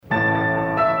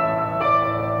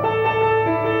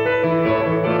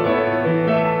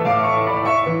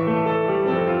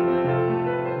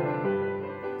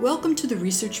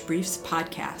Research Briefs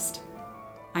podcast.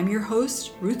 I'm your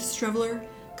host, Ruth Streveler,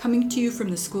 coming to you from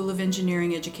the School of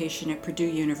Engineering Education at Purdue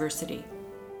University.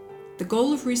 The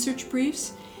goal of Research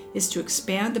Briefs is to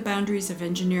expand the boundaries of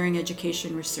engineering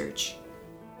education research.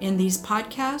 In these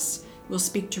podcasts, we'll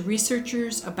speak to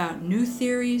researchers about new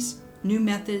theories, new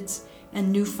methods,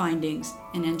 and new findings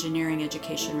in engineering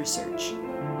education research.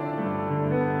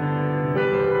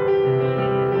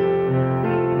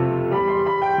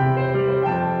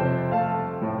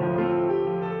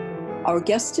 Our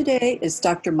guest today is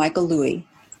Dr. Michael Louie.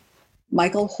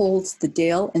 Michael holds the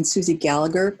Dale and Susie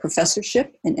Gallagher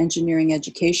Professorship in Engineering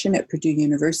Education at Purdue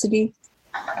University.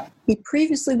 He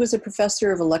previously was a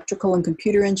professor of electrical and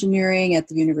computer engineering at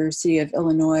the University of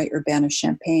Illinois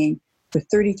Urbana-Champaign for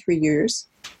 33 years.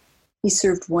 He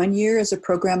served 1 year as a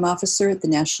program officer at the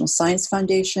National Science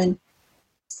Foundation,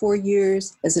 4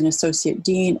 years as an associate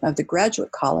dean of the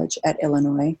Graduate College at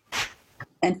Illinois,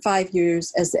 and 5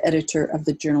 years as the editor of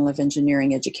the Journal of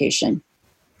Engineering Education.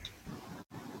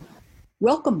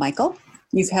 Welcome, Michael.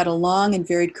 You've had a long and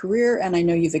varied career, and I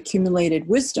know you've accumulated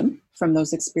wisdom from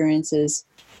those experiences.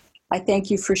 I thank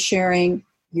you for sharing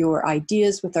your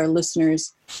ideas with our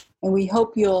listeners, and we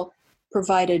hope you'll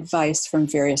provide advice from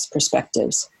various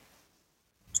perspectives.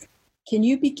 Can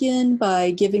you begin by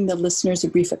giving the listeners a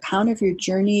brief account of your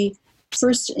journey,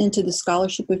 first into the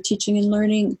scholarship of teaching and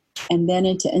learning, and then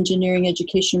into engineering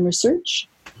education research?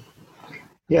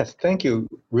 Yes, thank you,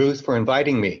 Ruth, for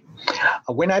inviting me.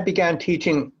 When I began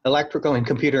teaching electrical and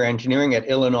computer engineering at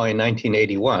Illinois in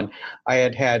 1981, I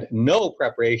had had no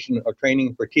preparation or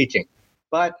training for teaching.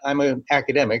 But I'm an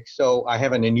academic, so I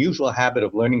have an unusual habit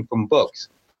of learning from books.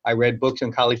 I read books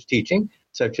on college teaching,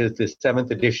 such as the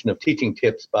 7th edition of Teaching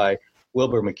Tips by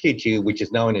Wilbur McKeechee, which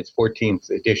is now in its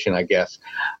 14th edition, I guess.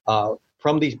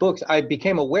 From these books, I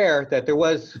became aware that there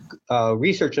was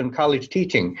research on college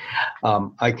teaching.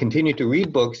 I continued to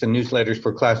read books and newsletters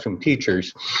for classroom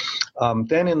teachers.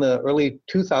 Then in the early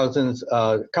 2000s,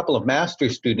 a couple of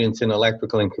master's students in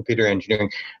electrical and computer engineering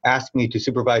asked me to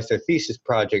supervise their thesis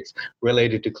projects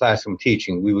related to classroom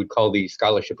teaching. We would call these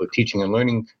scholarship of teaching and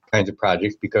learning kinds of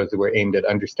projects because they were aimed at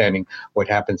understanding what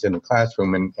happens in the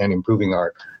classroom and improving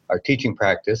our teaching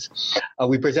practice.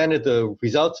 We presented the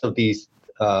results of these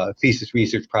thesis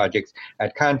research projects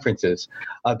at conferences.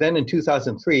 Then in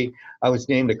 2003, I was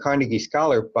named a Carnegie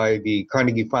Scholar by the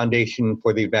Carnegie Foundation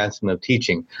for the Advancement of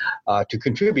Teaching to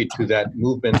contribute to that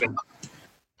movement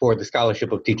for the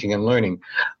Scholarship of Teaching and Learning.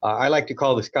 I like to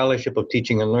call the Scholarship of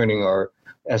Teaching and Learning, or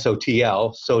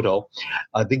SOTL, SOTO,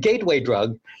 the gateway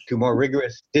drug to more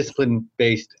rigorous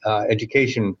discipline-based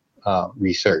education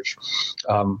research.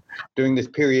 During this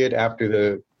period after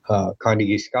the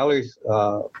Carnegie Scholars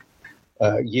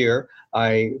year,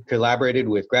 I collaborated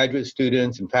with graduate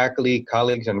students and faculty,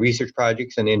 colleagues on research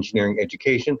projects in engineering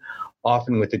education,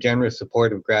 often with the generous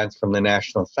support of grants from the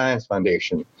National Science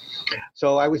Foundation.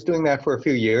 So I was doing that for a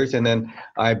few years, and then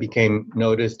I became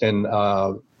noticed, and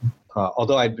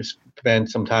although I'd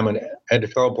spent some time on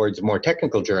editorial boards of more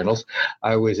technical journals,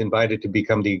 I was invited to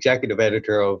become the executive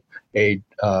editor of a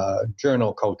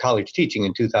journal called College Teaching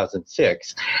in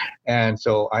 2006. And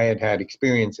so I had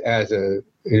experience as a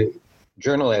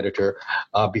journal editor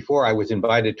before I was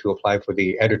invited to apply for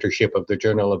the editorship of the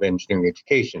Journal of Engineering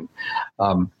Education.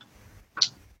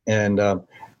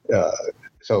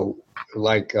 So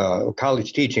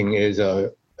College Teaching is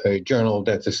a journal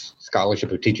that's a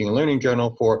scholarship of teaching and learning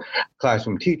journal for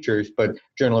classroom teachers, but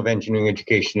Journal of Engineering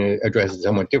Education addresses a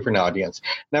somewhat different audience.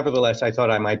 Nevertheless, I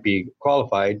thought I might be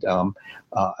qualified.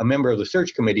 A member of the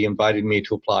search committee invited me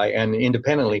to apply, and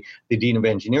independently, the Dean of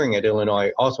Engineering at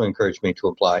Illinois also encouraged me to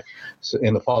apply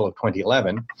in the fall of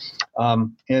 2011.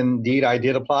 Indeed, I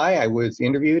did apply. I was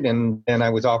interviewed, and then I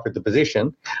was offered the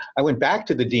position. I went back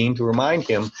to the dean to remind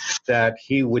him that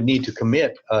he would need to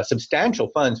commit substantial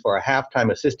funds for a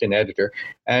half-time assistant editor,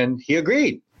 and he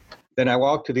agreed. Then I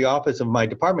walked to the office of my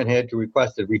department head to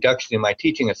request a reduction in my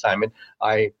teaching assignment.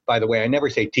 By the way, I never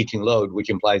say teaching load, which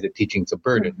implies that teaching's a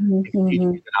burden.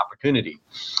 Teaching is an opportunity.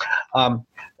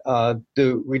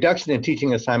 The reduction in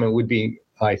teaching assignment would be,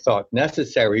 I thought,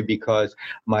 necessary because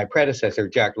my predecessor,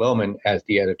 Jack Lohman, as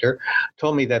the editor,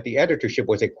 told me that the editorship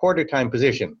was a quarter-time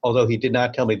position, although he did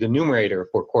not tell me the numerator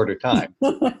for quarter-time.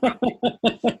 A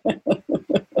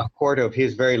quarter of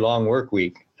his very long work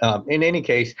week. In any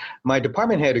case, my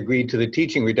department head agreed to the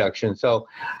teaching reduction. So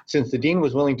since the dean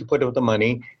was willing to put up the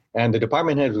money and the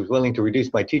department head was willing to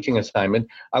reduce my teaching assignment,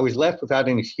 I was left without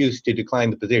an excuse to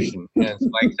decline the position. And so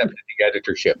I accepted the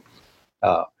editorship.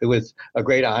 It was a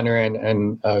great honor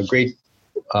and a great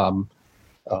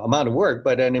amount of work,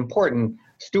 but an important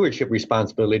stewardship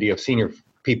responsibility of senior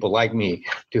people like me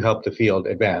to help the field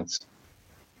advance.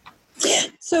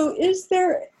 So is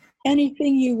there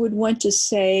anything you would want to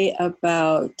say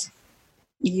about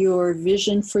your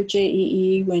vision for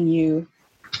JEE when you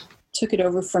took it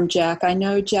over from Jack? I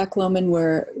know Jack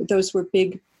Lohman those were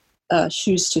big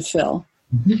shoes to fill.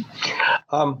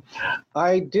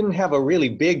 I didn't have a really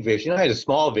big vision. I had a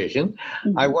small vision.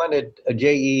 Mm-hmm. I wanted a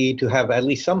JEE to have at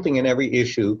least something in every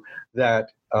issue that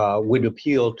would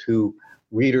appeal to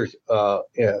readers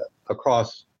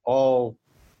across all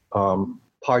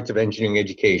parts of engineering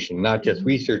education, not just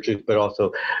researchers, but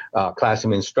also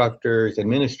classroom instructors,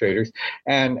 administrators.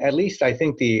 And at least I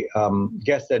think the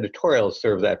guest editorials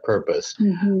serve that purpose.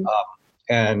 Mm-hmm.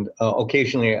 And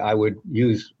occasionally I would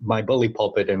use my bully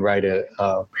pulpit and write an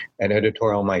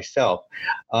editorial myself.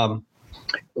 As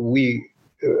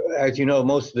you know,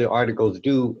 most of the articles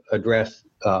do address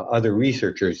other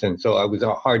researchers, and so it was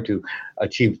hard to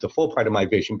achieve the full part of my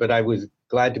vision, but I was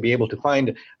glad to be able to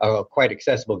find a quite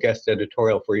accessible guest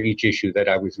editorial for each issue that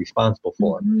I was responsible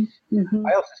for. Mm-hmm. Mm-hmm.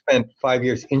 I also spent 5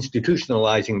 years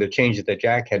institutionalizing the changes that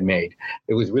Jack had made.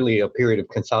 It was really a period of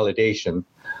consolidation.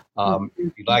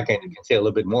 If you'd like, I can say a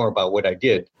little bit more about what I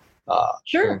did.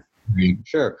 Sure.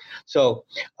 Sure. So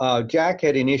Jack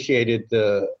had initiated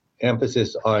the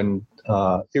emphasis on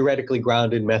theoretically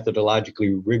grounded,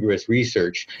 methodologically rigorous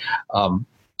research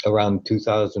around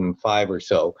 2005 or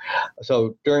so.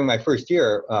 So during my first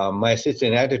year, my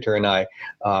assistant editor and I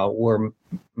were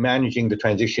managing the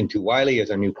transition to Wiley as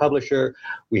our new publisher.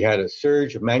 We had a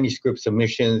surge of manuscript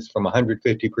submissions from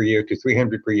 150 per year to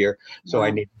 300 per year. So wow.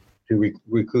 I needed to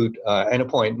recruit and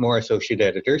appoint more associate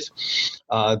editors.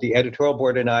 The editorial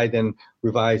board and I then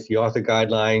revised the author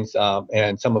guidelines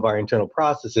and some of our internal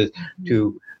processes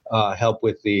to help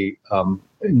with the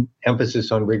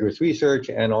emphasis on rigorous research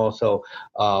and also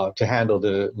to handle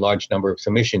the large number of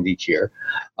submissions each year.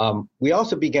 We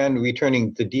also began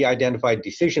returning the de-identified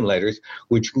decision letters,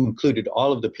 which included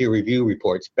all of the peer review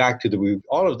reports, back to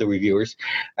all of the reviewers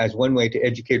as one way to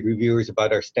educate reviewers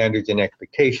about our standards and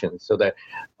expectations so that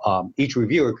each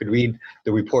reviewer could read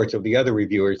the reports of the other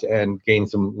reviewers and gain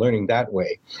some learning that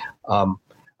way.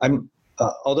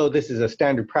 Although this is a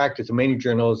standard practice in many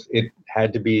journals, it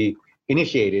had to be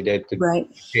initiated at the right.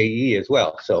 JEE as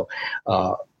well. So,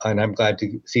 and I'm glad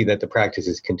to see that the practice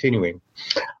is continuing.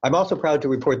 I'm also proud to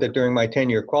report that during my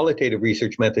tenure, qualitative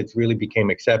research methods really became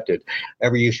accepted.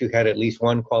 Every issue had at least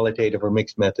one qualitative or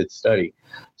mixed method study.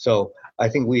 So I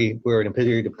think we're in a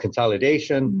period of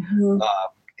consolidation,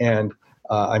 and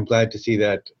I'm glad to see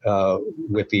that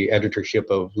with the editorship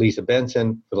of Lisa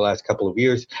Benson for the last couple of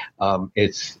years,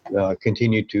 it's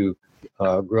continued to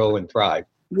grow and thrive.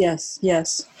 Yes,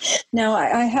 yes. Now,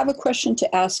 I have a question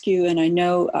to ask you, and I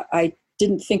know I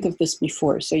didn't think of this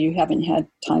before, so you haven't had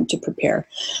time to prepare.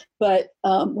 But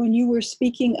when you were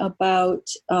speaking about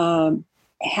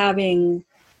having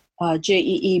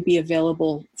JEE be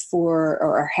available for,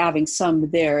 or having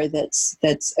some there that's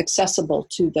accessible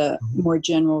to the more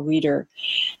general reader,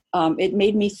 it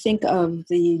made me think of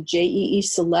the JEE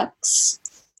Selects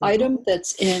item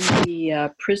that's in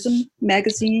the Prism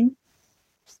magazine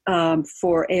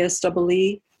for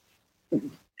ASEE.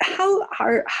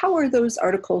 How are those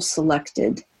articles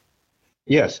selected?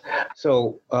 Yes.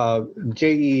 So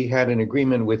JEE had an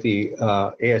agreement with the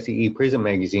ASEE Prism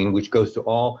magazine, which goes to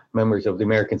all members of the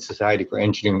American Society for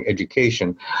Engineering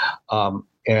Education.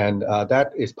 And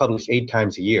that is published 8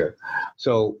 times a year.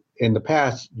 So in the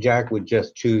past, Jack would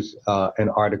just choose an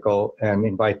article and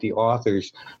invite the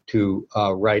authors to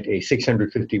write a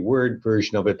 650-word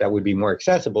version of it that would be more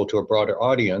accessible to a broader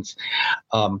audience.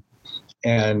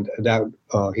 And that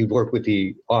he'd work with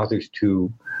the authors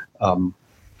to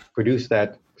produce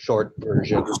that short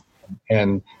version,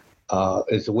 and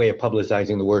it's a way of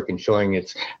publicizing the work and showing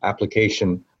its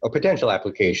application or potential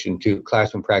application to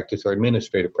classroom practice or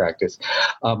administrative practice.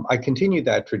 I continued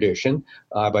that tradition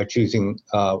by choosing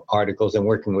articles and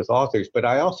working with authors, but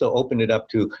I also opened it up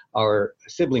to our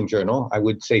sibling journal. I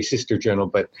would say sister journal,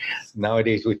 but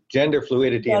nowadays with gender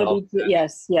fluidity and all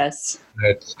yes,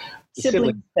 it's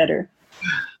sibling better.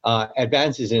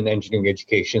 Advances in Engineering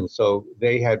Education. So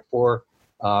they had 4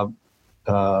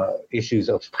 issues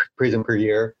of Prism per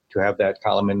year to have that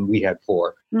column, and we had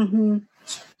 4. Mm-hmm.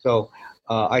 So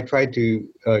I tried to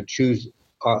choose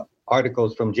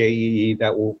articles from JEE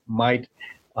that might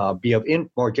be of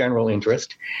more general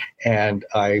interest, and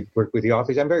I worked with the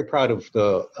authors. I'm very proud of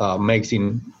the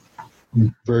magazine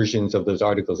versions of those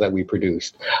articles that we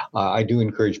produced. I do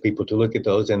encourage people to look at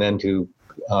those, and then to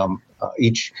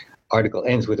each article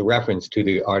ends with a reference to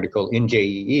the article in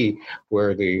JEE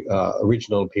where the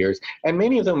original appears. And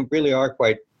many of them really are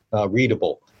quite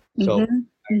readable. So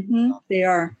They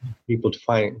are. People to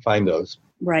find those.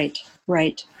 Right,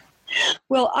 right.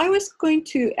 Well, I was going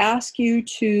to ask you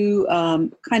to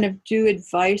kind of do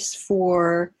advice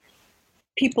for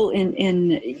people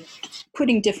in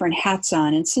putting different hats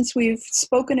on. And since we've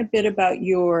spoken a bit about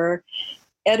your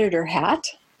editor hat,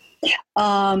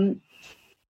 are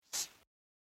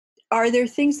there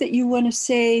things that you want to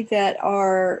say that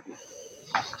are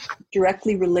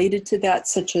directly related to that,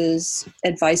 such as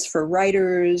advice for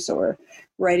writers or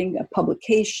writing a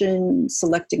publication,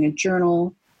 selecting a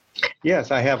journal?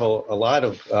 Yes, I have a lot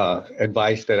of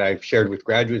advice that I've shared with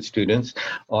graduate students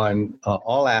on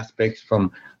all aspects,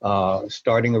 from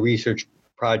starting a research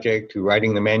project to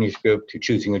writing the manuscript to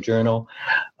choosing a journal.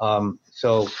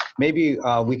 So maybe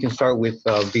we can start with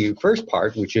the first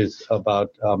part, which is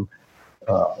about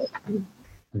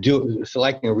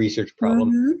selecting a research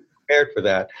problem, prepared for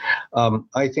that.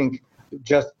 I think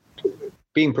just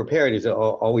being prepared is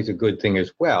always a good thing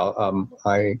as well.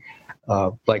 I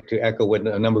like to echo what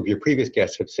a number of your previous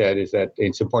guests have said, is that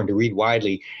it's important to read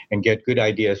widely and get good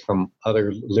ideas from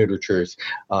other literatures,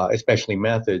 especially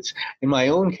methods. In my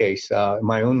own case,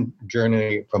 my own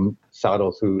journey from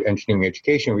SADL through engineering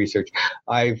education research,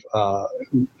 I've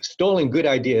stolen good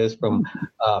ideas from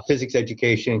physics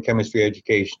education, chemistry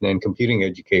education, and computing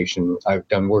education. I've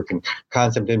done work in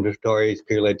concept inventories,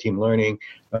 peer-led team learning,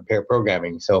 pair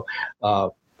programming. So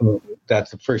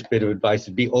that's the first bit of advice: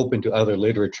 to be open to other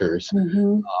literatures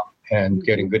and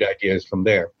getting good ideas from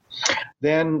there.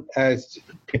 Then, as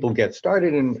people get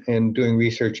started in doing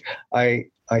research, I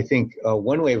think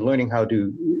one way of learning how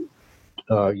to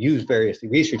use various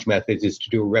research methods is to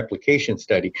do a replication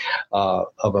study of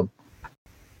a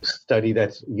study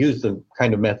that's used the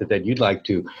kind of method that you'd like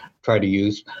to try to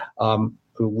use.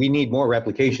 We need more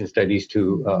replication studies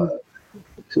to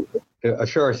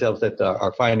assure ourselves that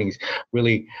our findings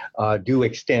really do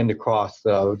extend across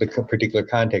the particular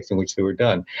context in which they were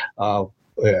done.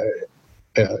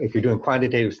 If you're doing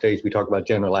quantitative studies, we talk about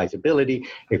generalizability.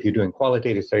 If you're doing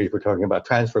qualitative studies, we're talking about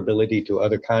transferability to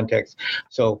other contexts.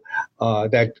 So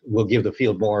that will give the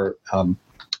field more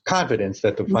confidence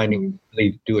that the findings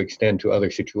really do extend to other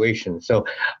situations. So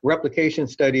replication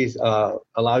studies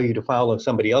allow you to follow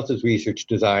somebody else's research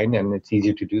design, and it's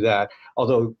easier to do that,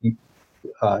 although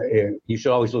you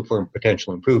should always look for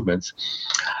potential improvements.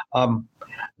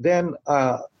 Then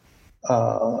I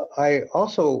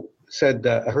also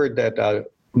heard that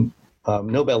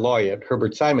Nobel laureate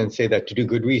Herbert Simon say that to do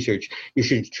good research, you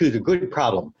should choose a good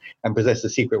problem and possess a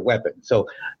secret weapon. So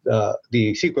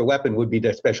the secret weapon would be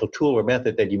the special tool or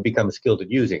method that you become skilled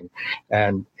at using.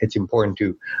 And it's important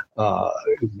to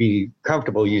be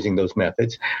comfortable using those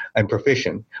methods and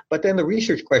proficient. But then the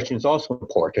research question is also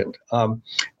important.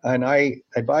 And I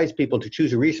advise people to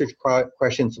choose a research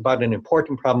questions about an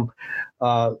important problem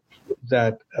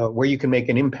where you can make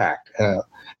an impact.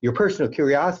 Your personal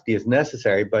curiosity is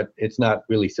necessary, but it's not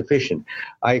really sufficient.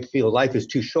 I feel life is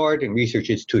too short and research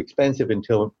is too expensive in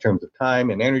terms of time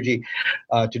and energy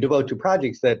to devote to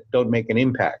projects that don't make an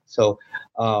impact. So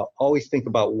always think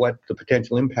about what the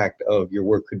potential impact of your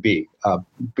work could be.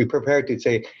 Be prepared to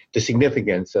say the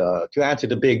significance, to answer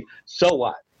the big "so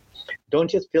what?" Don't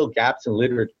just fill gaps in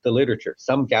the literature.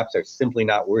 Some gaps are simply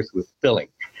not worth filling.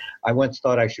 I once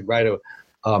thought I should write a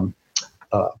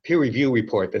peer review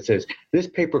report that says this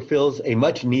paper fills a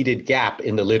much needed gap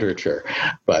in the literature.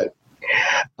 But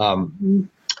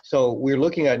so we're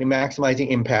looking at maximizing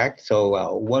impact.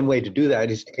 So one way to do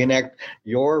that is to connect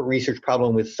your research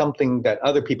problem with something that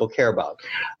other people care about.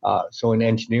 So in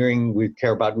engineering, we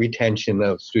care about retention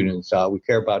of students. We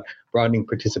care about broadening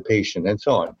participation and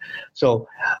so on. So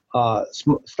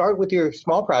start with your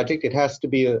small project. It has to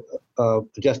be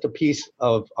just a piece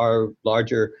of our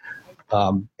larger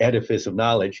edifice of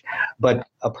knowledge, but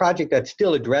a project that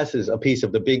still addresses a piece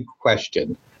of the big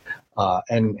question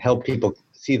and help people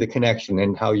see the connection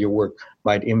and how your work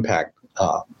might impact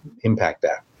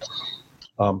that.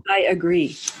 I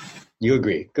agree. You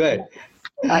agree? Good.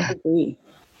 I agree.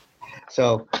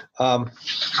 So,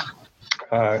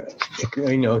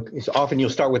 it's often you'll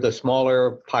start with a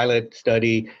smaller pilot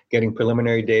study. Getting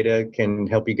preliminary data can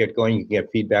help you get going. You can get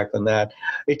feedback on that.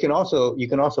 You can also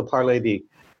parlay the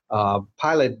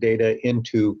pilot data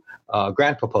into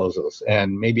grant proposals,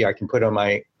 and maybe I can put on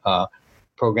my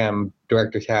program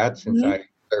director's hat since I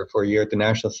served for a year at the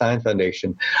National Science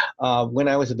Foundation. When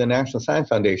I was at the National Science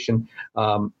Foundation,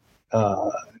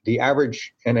 the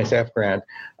average NSF grant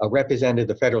represented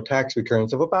the federal tax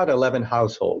returns of about 11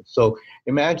 households. So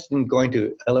imagine going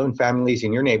to 11 families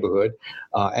in your neighborhood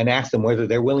and ask them whether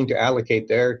they're willing to allocate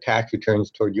their tax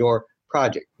returns toward your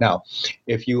project. Now,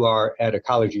 if you are at a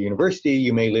college or university,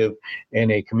 you may live in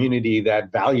a community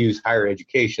that values higher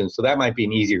education, so that might be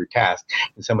an easier task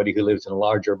than somebody who lives in a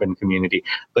large urban community.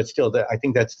 But still, I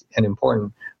think that's an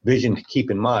important vision to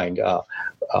keep in mind.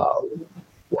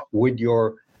 Would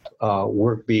your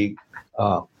work be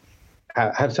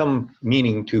have some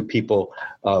meaning to people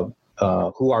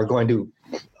who are going to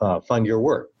fund your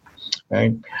work,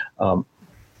 right?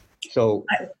 So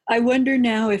I wonder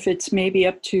now if it's maybe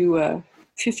up to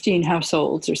 15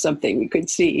 households or something. We could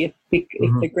see if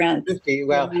the grant 50,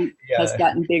 has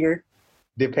gotten bigger.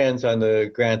 Depends on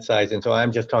the grant size, and so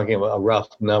I'm just talking about a rough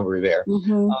number there.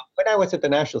 When I was at the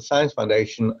National Science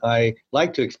Foundation, I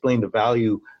like to explain the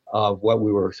value of what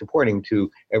we were supporting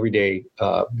to everyday,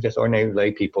 just ordinary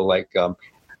lay people like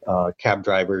cab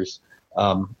drivers.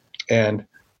 And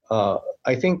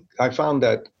I think I found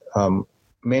that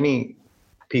many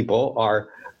people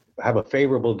have a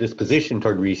favorable disposition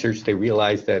toward research. They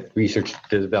realize that research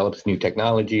develops new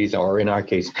technologies, or in our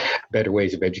case, better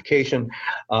ways of education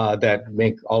that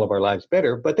make all of our lives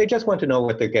better, but they just want to know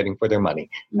what they're getting for their money.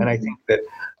 And I think that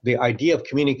the idea of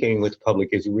communicating with the public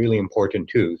is really important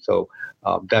too. So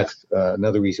that's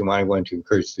another reason why I want to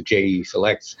encourage the JE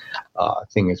Selects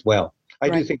thing as well. I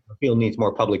do think the field needs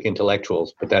more public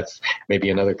intellectuals, but that's maybe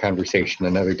another conversation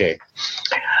another day.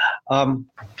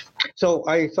 So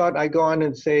I thought I'd go on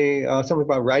and say something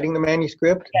about writing the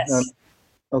manuscript. Yes.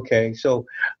 Okay, so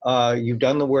you've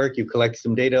done the work, you've collected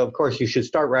some data. Of course, you should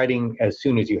start writing as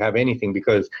soon as you have anything,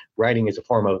 because writing is a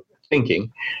form of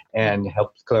thinking and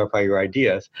helps clarify your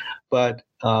ideas. But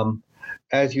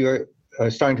as you're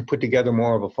starting to put together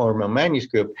more of a formal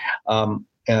manuscript,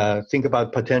 think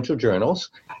about potential journals.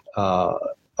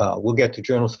 We'll get to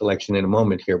journal selection in a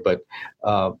moment here, but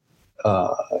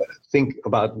think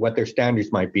about what their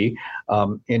standards might be.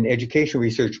 In education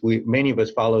research, many of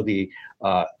us follow the,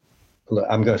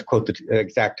 I'm going to quote the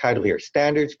exact title here,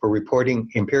 Standards for Reporting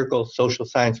Empirical Social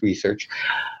Science Research,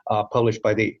 published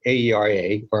by the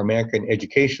AERA, or American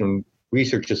Education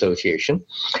Research Association.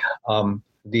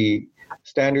 The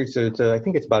standards, I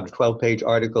think it's about a 12-page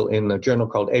article in a journal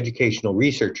called Educational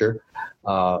Researcher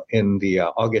in the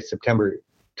August-September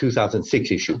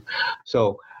 2006 issue.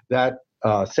 So that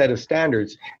set of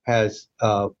standards has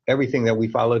everything that we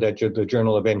followed at the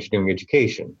Journal of Engineering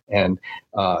Education. And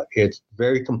it's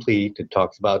very complete. It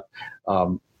talks about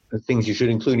the things you should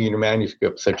include in your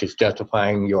manuscript, such as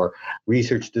justifying your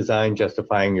research design,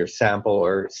 justifying your sample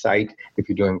or site if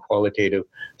you're doing qualitative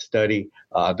study,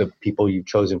 the people you've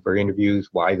chosen for interviews,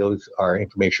 why those are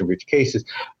information-rich cases,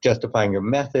 justifying your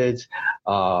methods,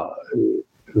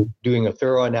 doing a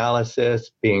thorough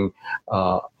analysis, being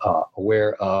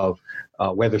aware of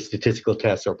whether statistical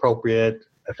tests are appropriate,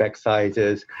 effect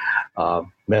sizes,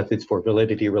 methods for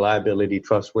validity, reliability,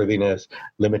 trustworthiness,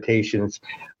 limitations,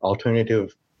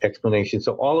 alternative explanations.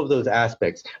 So all of those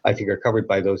aspects, I think, are covered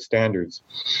by those standards.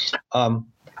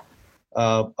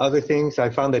 Other things,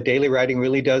 I found that daily writing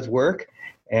really does work.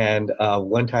 And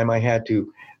one time I had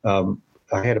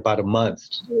about a month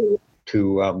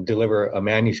to deliver a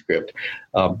manuscript.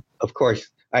 Of course,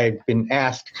 I had been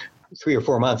asked 3 or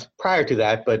 4 months prior to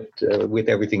that, but with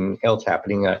everything else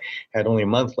happening, I had only a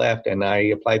month left, and I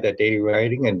applied that daily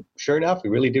writing, and sure enough, it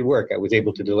really did work. I was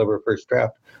able to deliver a first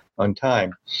draft on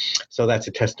time. So that's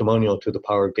a testimonial to the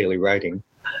power of daily writing.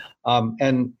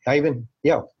 And I even,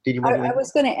 did you want to? I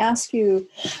was going to ask you,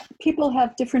 people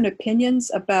have different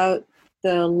opinions about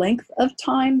the length of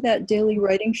time that daily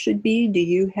writing should be. Do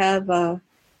you have a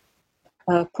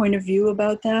point of view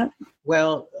about that?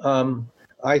 Well,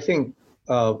 I think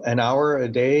an hour a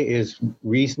day is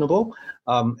reasonable.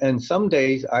 And some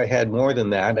days I had more than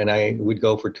that, and I would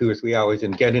go for 2 or 3 hours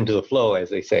and get into the flow,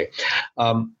 as they say.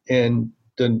 And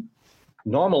the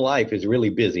normal life is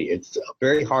really busy. It's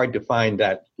very hard to find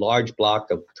that large block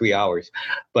of 3 hours,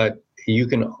 but you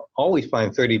can always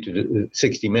find 30 to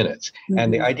 60 minutes. Mm-hmm.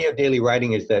 And the idea of daily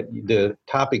writing is that the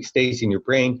topic stays in your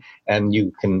brain and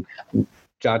you can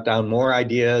jot down more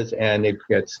ideas, and it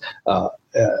gets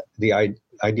the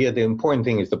idea. The important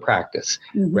thing is the practice,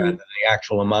 mm-hmm. rather than the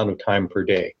actual amount of time per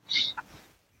day.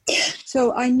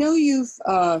 So I know you've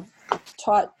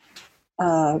taught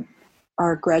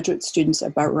our graduate students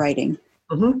about writing.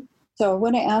 Mm-hmm. So I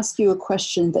want to ask you a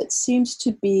question that seems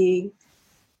to be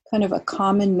kind of a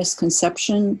common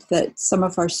misconception that some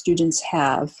of our students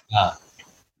have,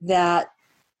 that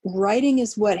writing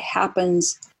is what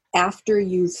happens after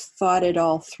you've thought it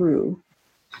all through.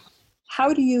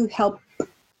 How do you help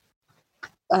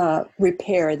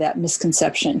repair that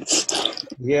misconception?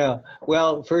 Yeah.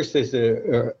 Well, first there's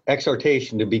the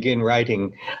exhortation to begin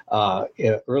writing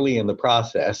early in the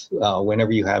process,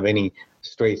 whenever you have any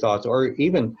stray thoughts, or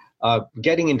even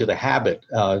getting into the habit.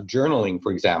 Journaling,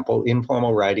 for example,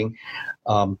 informal writing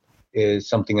is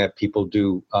something that people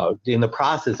do in the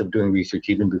process of doing research,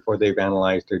 even before they've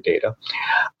analyzed their data.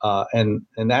 And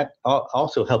that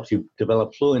also helps you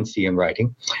develop fluency in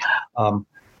writing.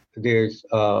 There's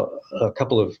a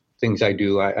couple of things I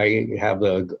do. I have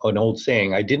an old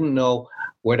saying: I didn't know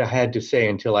what I had to say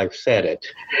until I've said it.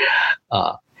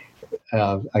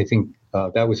 I think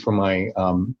that was from my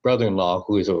brother-in-law,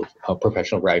 who is a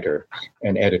professional writer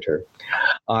and editor.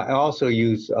 I also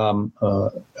use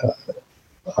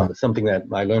something that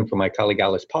I learned from my colleague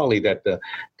Alice Pauley, that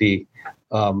the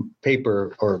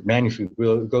paper or manuscript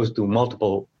goes through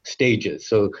multiple stages.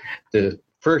 So the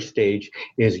first stage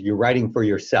is you're writing for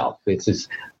yourself. It's this,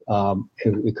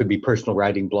 it could be personal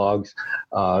writing, blogs,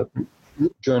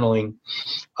 journaling,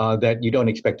 that you don't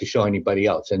expect to show anybody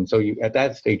else. And so you, at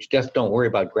that stage, just don't worry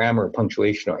about grammar or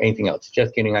punctuation or anything else.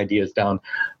 Just getting ideas down.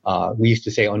 We used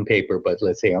to say on paper, but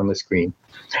let's say on the screen.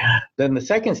 Then the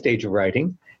second stage of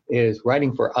writing is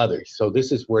writing for others. So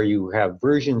this is where you have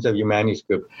versions of your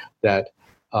manuscript that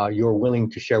you're willing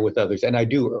to share with others. And I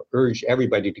do urge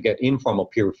everybody to get informal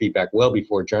peer feedback well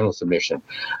before journal submission.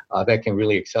 That can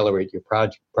really accelerate your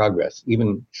progress.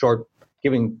 Even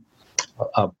giving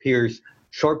peers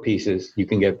short pieces, you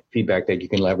can get feedback that you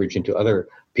can leverage into other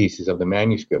pieces of the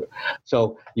manuscript.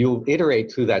 So you'll iterate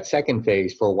through that second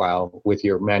phase for a while with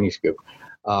your manuscript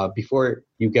before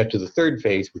you get to the third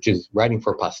phase, which is writing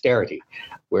for posterity,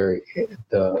 where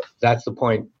that's the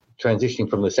point. Transitioning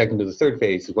from the second to the third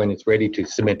phase is when it's ready to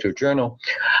submit to a journal,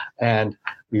 and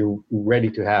you're ready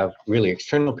to have really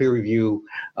external peer review,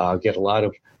 get a lot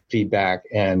of feedback,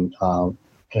 and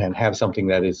have something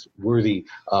that is worthy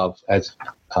of, as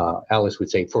Alice would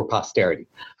say, for posterity.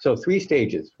 So 3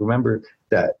 stages. Remember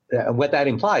that what that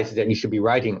implies is that you should be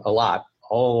writing a lot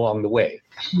all along the way,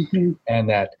 and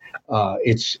that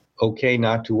it's okay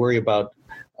not to worry about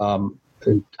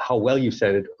how well you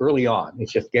said it early on.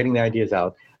 It's just getting the ideas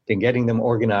out, then getting them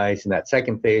organized in that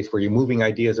second phase where you're moving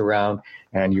ideas around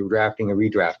and you're drafting and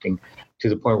redrafting to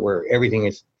the point where everything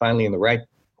is finally in the right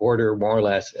order, more or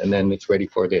less, and then it's ready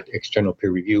for the external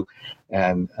peer review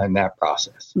and that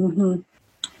process. It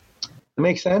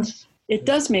makes sense? It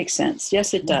does make sense.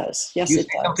 Yes, it does. Yes, you it say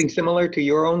does. Something similar to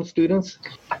your own students?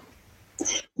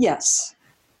 Yes.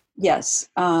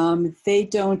 They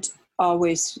don't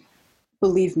always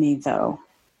believe me, though.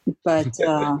 But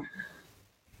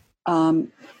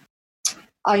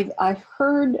I've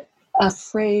heard a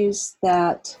phrase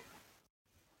that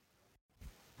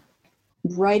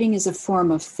writing is a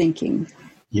form of thinking.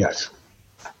 Yes.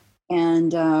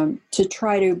 And to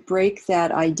try to break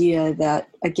that idea that,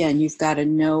 again, you've got to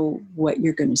know what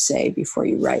you're going to say before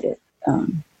you write it.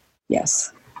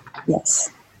 Yes.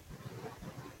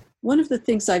 One of the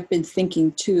things I've been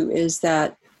thinking, too, is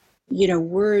that,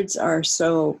 words are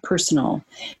so personal.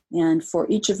 And for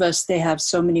each of us, they have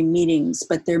so many meanings,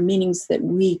 but they're meanings that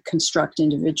we construct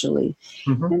individually.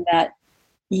 And that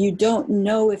you don't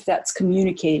know if that's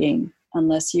communicating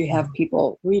unless you have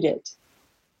people read it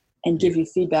and give you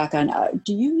feedback on,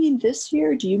 do you mean this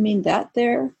here? Do you mean that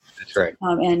there? That's right.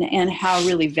 And how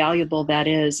really valuable that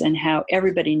is, and how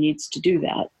everybody needs to do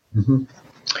that.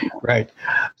 Right.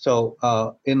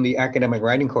 So in the academic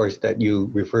writing course that you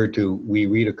referred to, we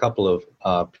read a couple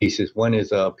of pieces. One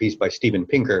is a piece by Steven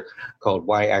Pinker called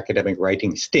Why Academic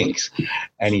Writing Stinks.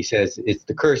 And he says it's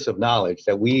the curse of knowledge,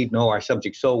 that we know our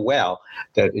subject so well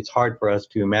that it's hard for us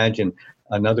to imagine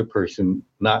another person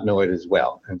not know it as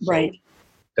well. And so right.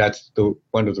 That's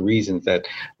one of the reasons that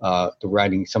the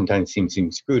writing sometimes seems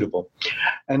inscrutable.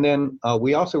 And then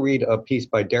we also read a piece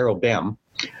by Daryl Bem,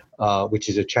 which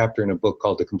is a chapter in a book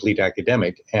called The Complete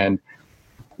Academic. And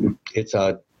it's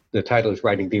the title is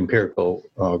Writing the Empirical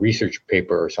Research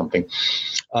Paper or something.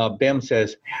 Bem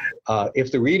says,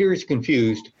 if the reader is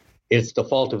confused, it's the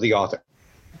fault of the author.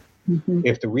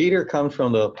 If the reader comes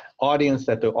from the audience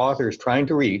that the author is trying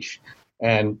to reach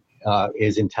and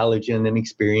is intelligent and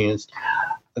experienced,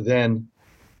 then,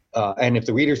 and if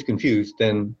the reader is confused,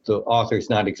 then the author is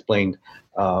not explained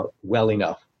well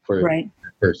enough for the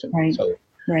person. So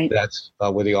that's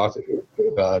where the author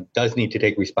does need to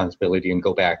take responsibility and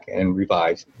go back and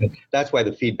revise. And that's why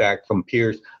the feedback from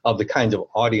peers of the kinds of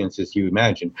audiences you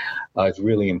imagine is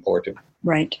really important.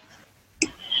 Right.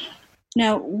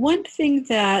 Now, one thing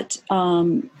that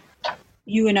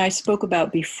you and I spoke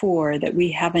about before that we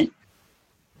haven't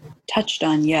touched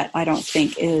on yet, I don't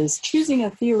think, is choosing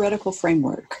a theoretical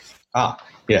framework.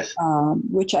 Yes.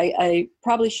 Which I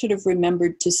probably should have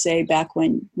remembered to say back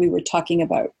when we were talking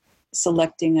about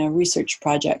selecting a research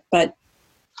project. But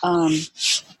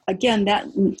again, that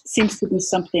seems to be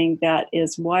something that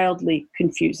is wildly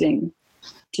confusing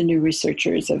to new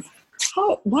researchers of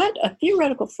what a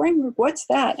theoretical framework, what's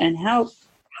that? And how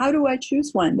do I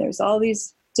choose one? There's all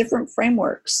these different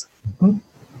frameworks. Mm-hmm.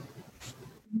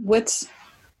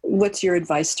 What's your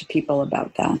advice to people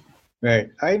about that?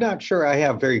 Right. I'm not sure I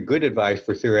have very good advice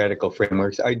for theoretical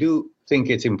frameworks. I do think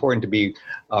it's important to be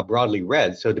broadly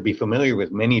read, so to be familiar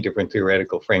with many different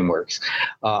theoretical frameworks.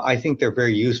 I think they're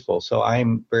very useful. So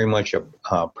I'm very much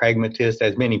a pragmatist,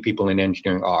 as many people in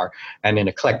engineering are, and an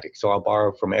eclectic. So I'll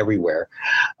borrow from everywhere.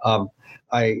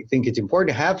 I think it's important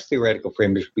to have theoretical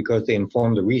frameworks because they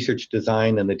inform the research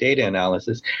design and the data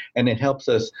analysis, and it helps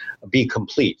us be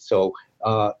complete. So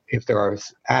if there are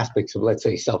aspects of, let's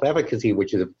say, self-efficacy,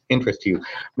 which is of interest to you,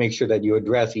 make sure that you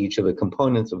address each of the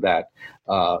components of that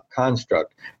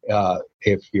construct.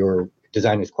 If your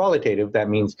design is qualitative, that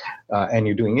means, and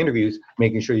you're doing interviews,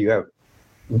 making sure you have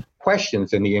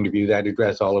questions in the interview that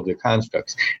address all of the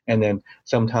constructs. And then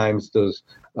sometimes those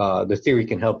the theory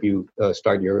can help you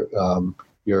start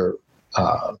your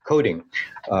coding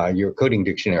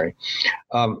dictionary.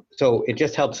 So it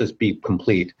just helps us be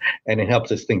complete, and it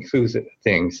helps us think through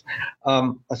things.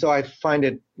 So I find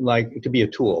it like to be a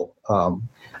tool.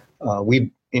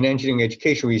 In engineering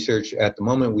education research at the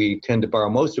moment, we tend to borrow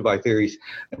most of our theories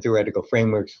and theoretical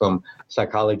frameworks from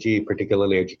psychology,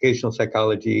 particularly educational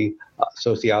psychology,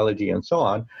 sociology, and so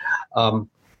on.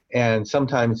 And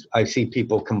sometimes I see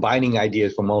people combining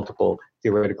ideas from multiple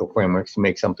theoretical frameworks to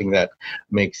make something that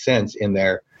makes sense in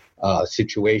their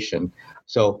situation.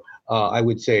 So I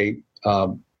would say,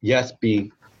 yes,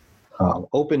 be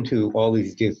open to all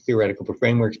these theoretical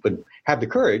frameworks, but have the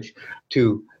courage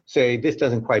to say, this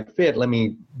doesn't quite fit, let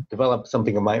me develop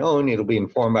something of my own. It'll be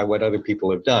informed by what other people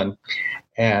have done,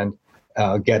 and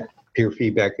get peer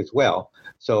feedback as well.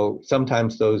 So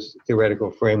sometimes those theoretical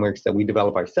frameworks that we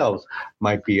develop ourselves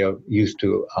might be of use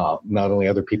to not only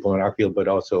other people in our field, but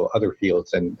also other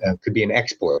fields, and could be an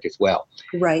export as well.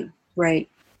 Right, right.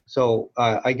 So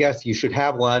I guess you should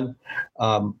have one.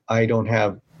 I don't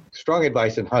have strong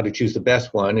advice on how to choose the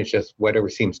best one. It's just whatever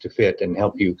seems to fit and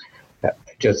help you,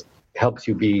 just helps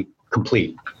you be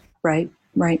complete. Right,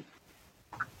 right.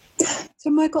 So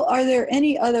Michael, are there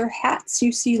any other hats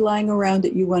you see lying around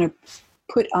that you want to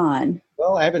put on?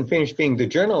 Well, I haven't finished being the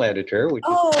journal editor.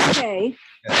 Okay.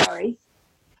 Sorry.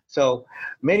 So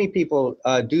many people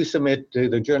do submit to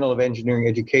the Journal of Engineering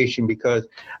Education because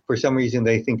for some reason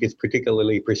they think it's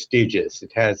particularly prestigious.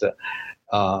 It has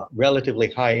a relatively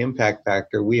high impact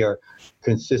factor. We are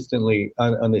consistently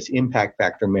on this impact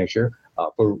factor measure.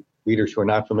 For readers who are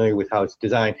not familiar with how it's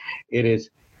designed, it is,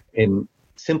 in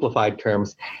simplified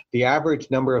terms, the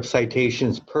average number of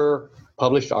citations per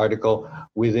published article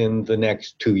within the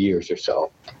next 2 years or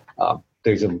so.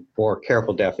 There's a more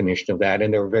careful definition of that,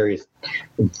 and there are various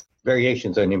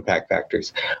variations on impact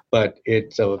factors, but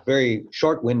it's a very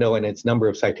short window and it's number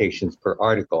of citations per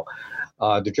article.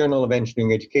 The Journal of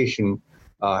Engineering Education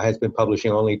has been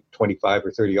publishing only 25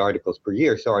 or 30 articles per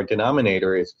year, so our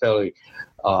denominator is fairly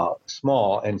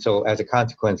small, and so as a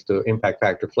consequence, the impact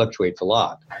factor fluctuates a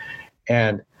lot.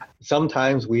 And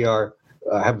sometimes we have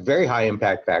a very high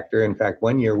impact factor. In fact,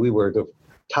 one year we were the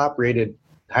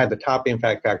had the top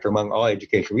impact factor among all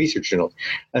education research journals,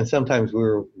 and sometimes we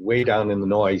were way down in the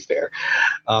noise there.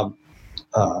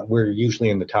 We're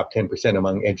usually in the top 10%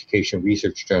 among education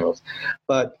research journals.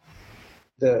 But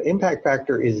the impact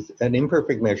factor is an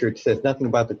imperfect measure. It says nothing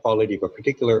about the quality of a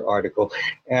particular article.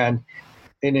 And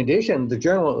in addition, the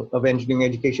Journal of Engineering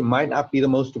Education might not be the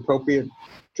most appropriate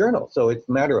journal. So it's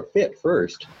a matter of fit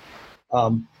first.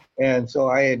 And so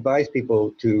I advise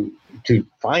people to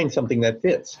find something that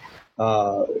fits.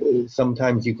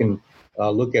 Sometimes you can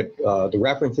look at the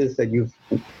references that you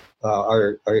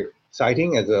are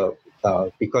citing as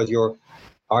because your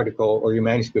article or your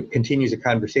manuscript continues a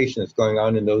conversation that's going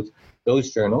on in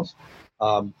those journals.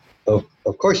 Of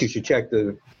course, you should check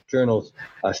the journal's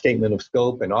statement of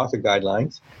scope and author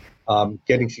guidelines.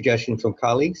 Getting suggestions from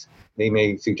colleagues. They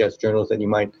may suggest journals that you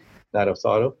might not have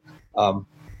thought of.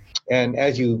 And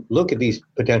as you look at these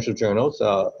potential journals,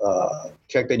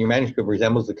 check that your manuscript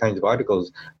resembles the kinds of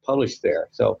articles published there.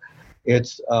 So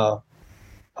it's a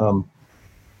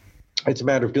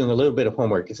matter of doing a little bit of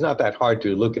homework. It's not that hard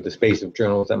to look at the space of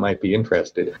journals that might be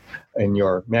interested in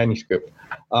your manuscript.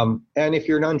 And if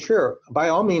you're unsure, by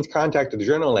all means, contact the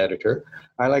journal editor.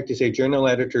 I like to say journal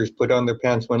editors put on their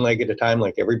pants one leg at a time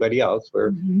like everybody else.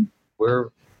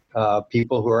 We're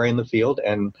people who are in the field,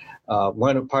 and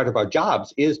part of our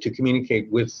jobs is to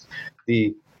communicate with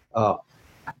the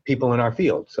people in our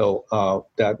field. So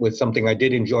that was something I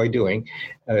did enjoy doing,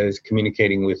 is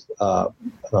communicating with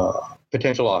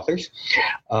potential authors,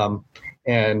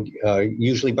 and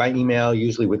usually by email,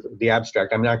 usually with the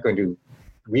abstract. I'm not going to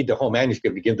read the whole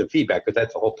manuscript to give the feedback, because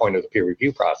that's the whole point of the peer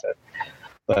review process.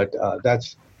 But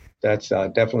that's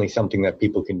definitely something that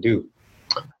people can do.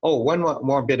 Oh, one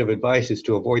more bit of advice is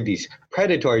to avoid these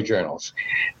predatory journals.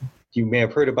 You may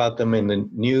have heard about them in the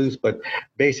news, but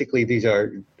basically these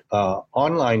are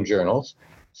online journals,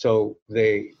 so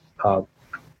they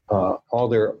all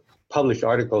their published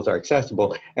articles are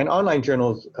accessible. And online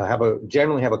journals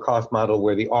generally have a cost model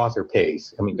where the author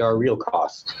pays. I mean, there are real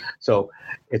costs, so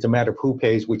it's a matter of who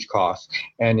pays which costs.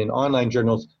 And in online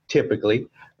journals, typically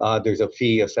there's a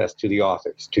fee assessed to the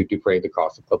authors to defray the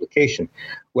cost of publication.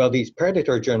 Well, these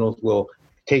predatory journals will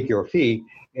take your fee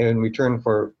in return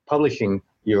for publishing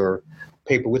your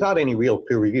paper without any real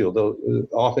peer review. They'll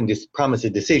often just promise a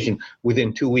decision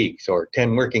within 2 weeks or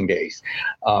 10 working days,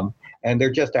 and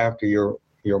they're just after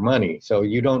your money. So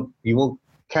you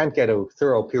can't get a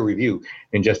thorough peer review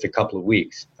in just a couple of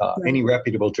weeks. Any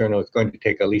reputable journal is going to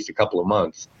take at least a couple of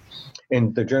months.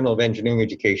 In the Journal of Engineering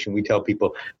Education, we tell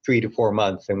people 3 to 4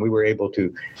 months, and we were able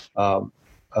to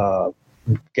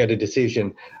get a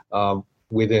decision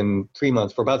within 3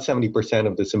 months for about 70%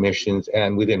 of the submissions,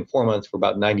 and within 4 months for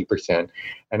about 90%.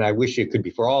 And I wish it could be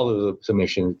for all of the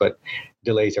submissions, but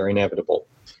delays are inevitable.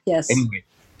 Yes. Anyway,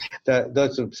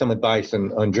 that's some advice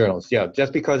on journals. Yeah,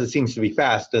 just because it seems to be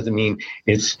fast doesn't mean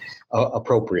it's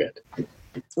appropriate.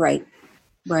 Right.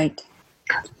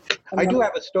 I do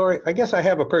have a story. I guess I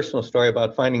have a personal story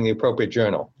about finding the appropriate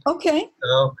journal. Okay.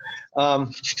 So,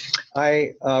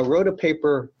 I wrote a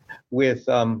paper with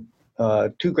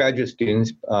 2 graduate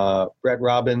students, Brett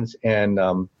Robbins and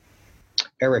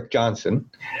Eric Johnson,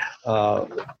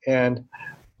 and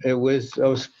it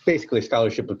was basically a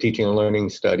scholarship of teaching and learning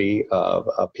study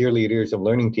of peer leaders of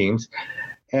learning teams,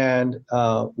 and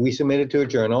we submitted to a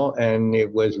journal, and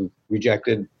it was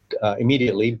rejected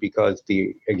immediately because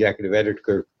the executive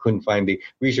editor couldn't find the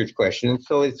research questions.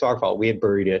 So it's our fault. We had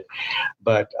buried it,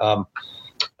 but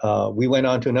we went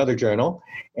on to another journal,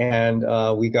 and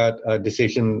we got a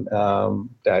decision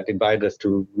that invited us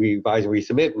to revise and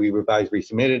resubmit. We revised,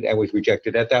 resubmitted, and was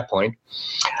rejected at that point.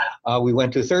 We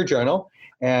went to a third journal,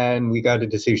 and we got a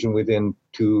decision within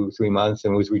 2-3 months,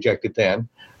 and was rejected then.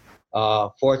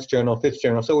 Fourth journal, fifth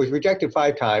journal. So it was rejected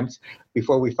 5 times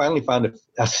before we finally found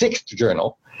a sixth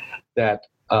journal that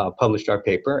published our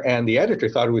paper, and the editor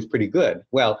thought it was pretty good.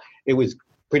 Well, it was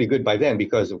pretty good by then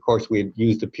because, of course, we had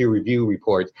used the peer review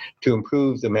reports to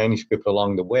improve the manuscript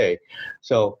along the way.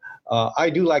 So I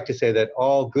do like to say that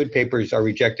all good papers are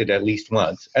rejected at least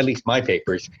once, at least my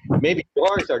papers. Maybe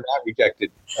yours are not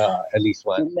rejected at least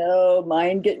once. No,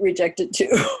 mine get rejected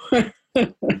too.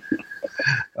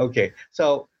 Okay,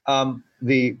 so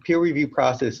the peer review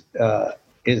process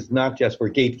is not just for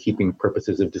gatekeeping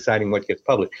purposes of deciding what gets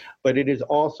published, but it is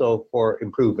also for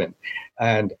improvement.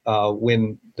 And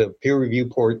when the peer review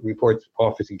reports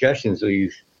offer suggestions, so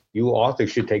you authors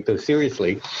should take those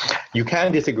seriously. You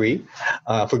can disagree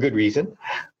for good reason,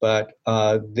 but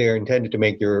they're intended to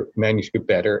make your manuscript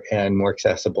better and more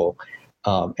accessible.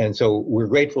 And so we're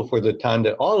grateful for the time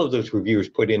that all of those reviewers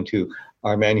put into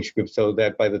our manuscript, so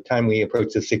that by the time we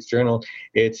approached the sixth journal,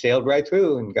 it sailed right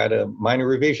through and got a minor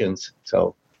revisions.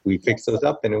 So we fixed those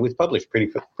up, and it was published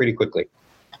pretty quickly.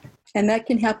 And that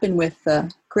can happen with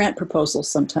grant proposals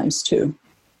sometimes too.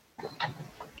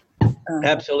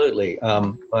 Absolutely.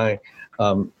 Some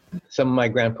of my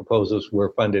grant proposals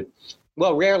were funded,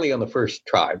 well, rarely on the first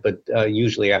try, but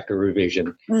usually after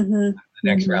revision, the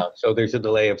next round. So there's a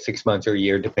delay of 6 months or a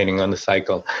year, depending on the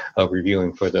cycle of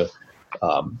reviewing for the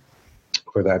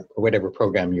for that whatever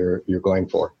program you're going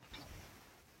for.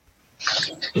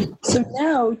 So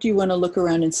now, do you want to look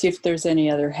around and see if there's any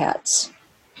other hats?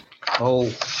 Oh,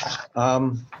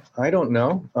 I don't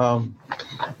know.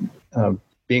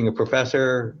 Being a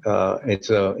professor, it's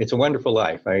a wonderful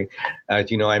life. As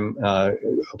you know, I'm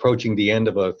approaching the end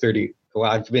of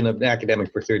I've been an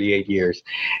academic for 38 years,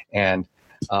 and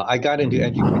I got into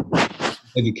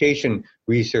education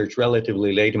research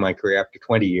relatively late in my career, after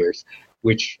 20 years,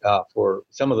 which for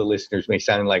some of the listeners may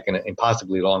sound like an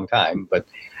impossibly long time, but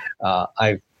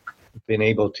I've been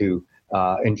able to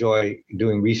enjoy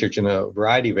doing research in a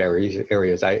variety of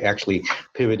areas. I actually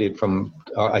pivoted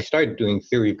I started doing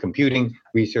theory of computing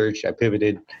research. I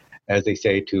pivoted as they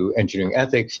say, to engineering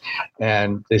ethics.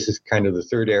 And this is kind of the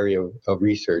third area of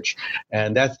research.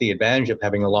 And that's the advantage of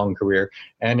having a long career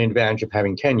and an advantage of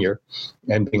having tenure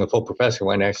and being a full professor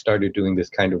when I started doing this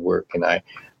kind of work. And I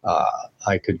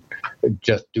could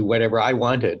just do whatever I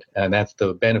wanted. And that's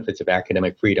the benefits of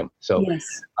academic freedom. So Yes.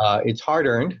 It's hard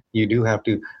earned. You do have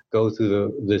to go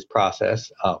through this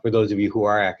process for those of you who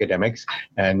are academics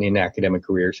and in academic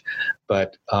careers.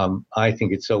 But I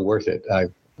think it's so worth it.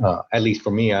 At least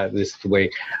for me, this is the way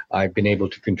I've been able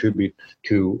to contribute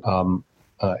to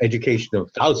education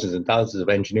of thousands and thousands of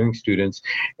engineering students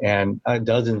and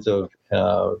dozens of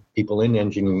people in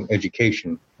engineering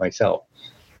education myself.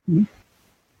 Mm-hmm.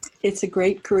 It's a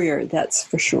great career, that's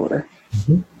for sure.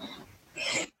 Mm-hmm.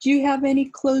 Do you have any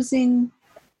closing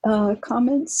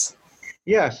comments?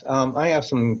 Yes, I have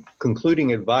some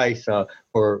concluding advice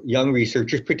for young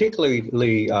researchers,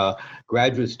 particularly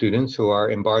graduate students who are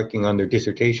embarking on their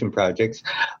dissertation projects.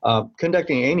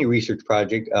 Conducting any research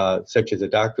project, such as a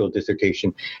doctoral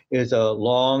dissertation, is a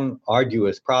long,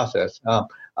 arduous process,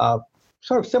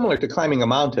 sort of similar to climbing a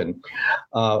mountain.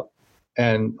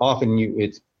 And often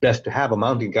it's best to have a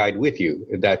mountain guide with you.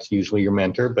 That's usually your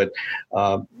mentor, but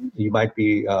you might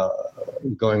be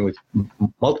going with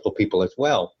multiple people as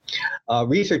well.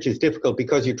 Research is difficult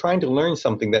because you're trying to learn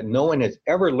something that no one has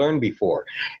ever learned before.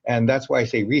 And that's why I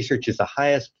say research is the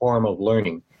highest form of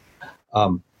learning.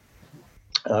 Now,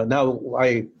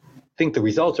 I think the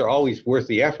results are always worth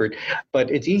the effort, but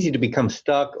it's easy to become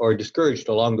stuck or discouraged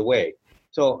along the way.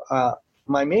 So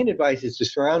my main advice is to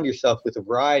surround yourself with a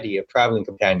variety of traveling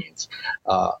companions.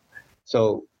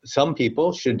 So some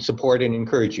people should support and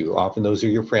encourage you. Often those are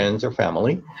your friends or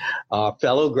family.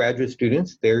 Fellow graduate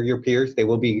students, they're your peers. They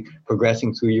will be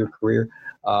progressing through your career,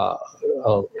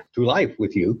 through life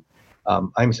with you.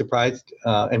 I'm surprised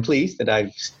and pleased that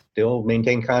I've still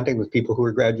maintained contact with people who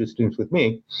are graduate students with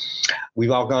me.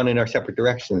 We've all gone in our separate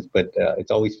directions, but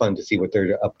it's always fun to see what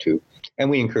they're up to. And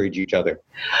we encourage each other.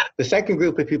 The second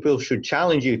group of people should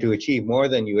challenge you to achieve more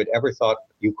than you had ever thought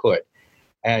you could.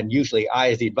 And usually I,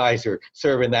 as the advisor,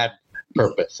 serve in that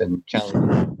purpose and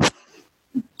challenge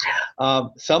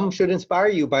you. Some should inspire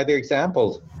you by their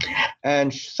examples,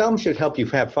 and some should help you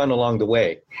have fun along the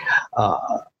way.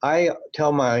 I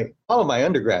tell all of my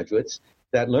undergraduates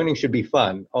that learning should be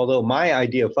fun, although my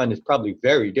idea of fun is probably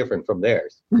very different from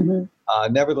theirs. Mm-hmm.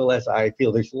 Nevertheless, I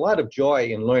feel there's a lot of joy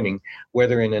in learning,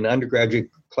 whether in an undergraduate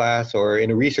class or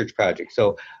in a research project.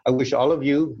 So I wish all of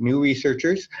you new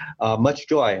researchers much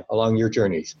joy along your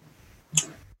journeys.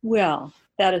 Well,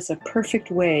 that is a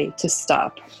perfect way to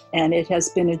stop. And it has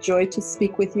been a joy to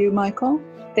speak with you, Michael.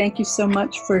 Thank you so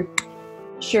much for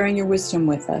sharing your wisdom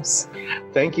with us.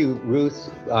 Thank you,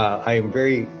 Ruth. I am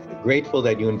very grateful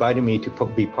that you invited me to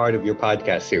be part of your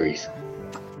podcast series.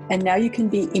 And now you can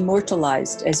be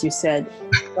immortalized, as you said,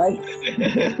 right?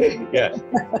 Yes,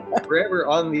 forever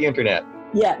on the internet.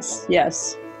 Yes,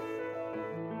 yes.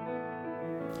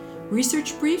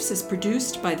 Research Briefs is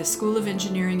produced by the School of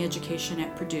Engineering Education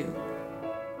at Purdue.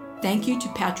 Thank you to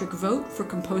Patrick Vogt for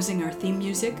composing our theme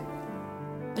music.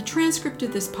 A transcript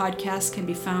of this podcast can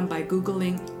be found by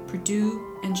Googling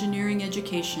Purdue Engineering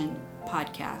Education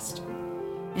Podcast.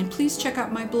 And please check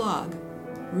out my blog,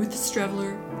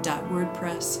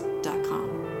 ruthstrevler.wordpress.com.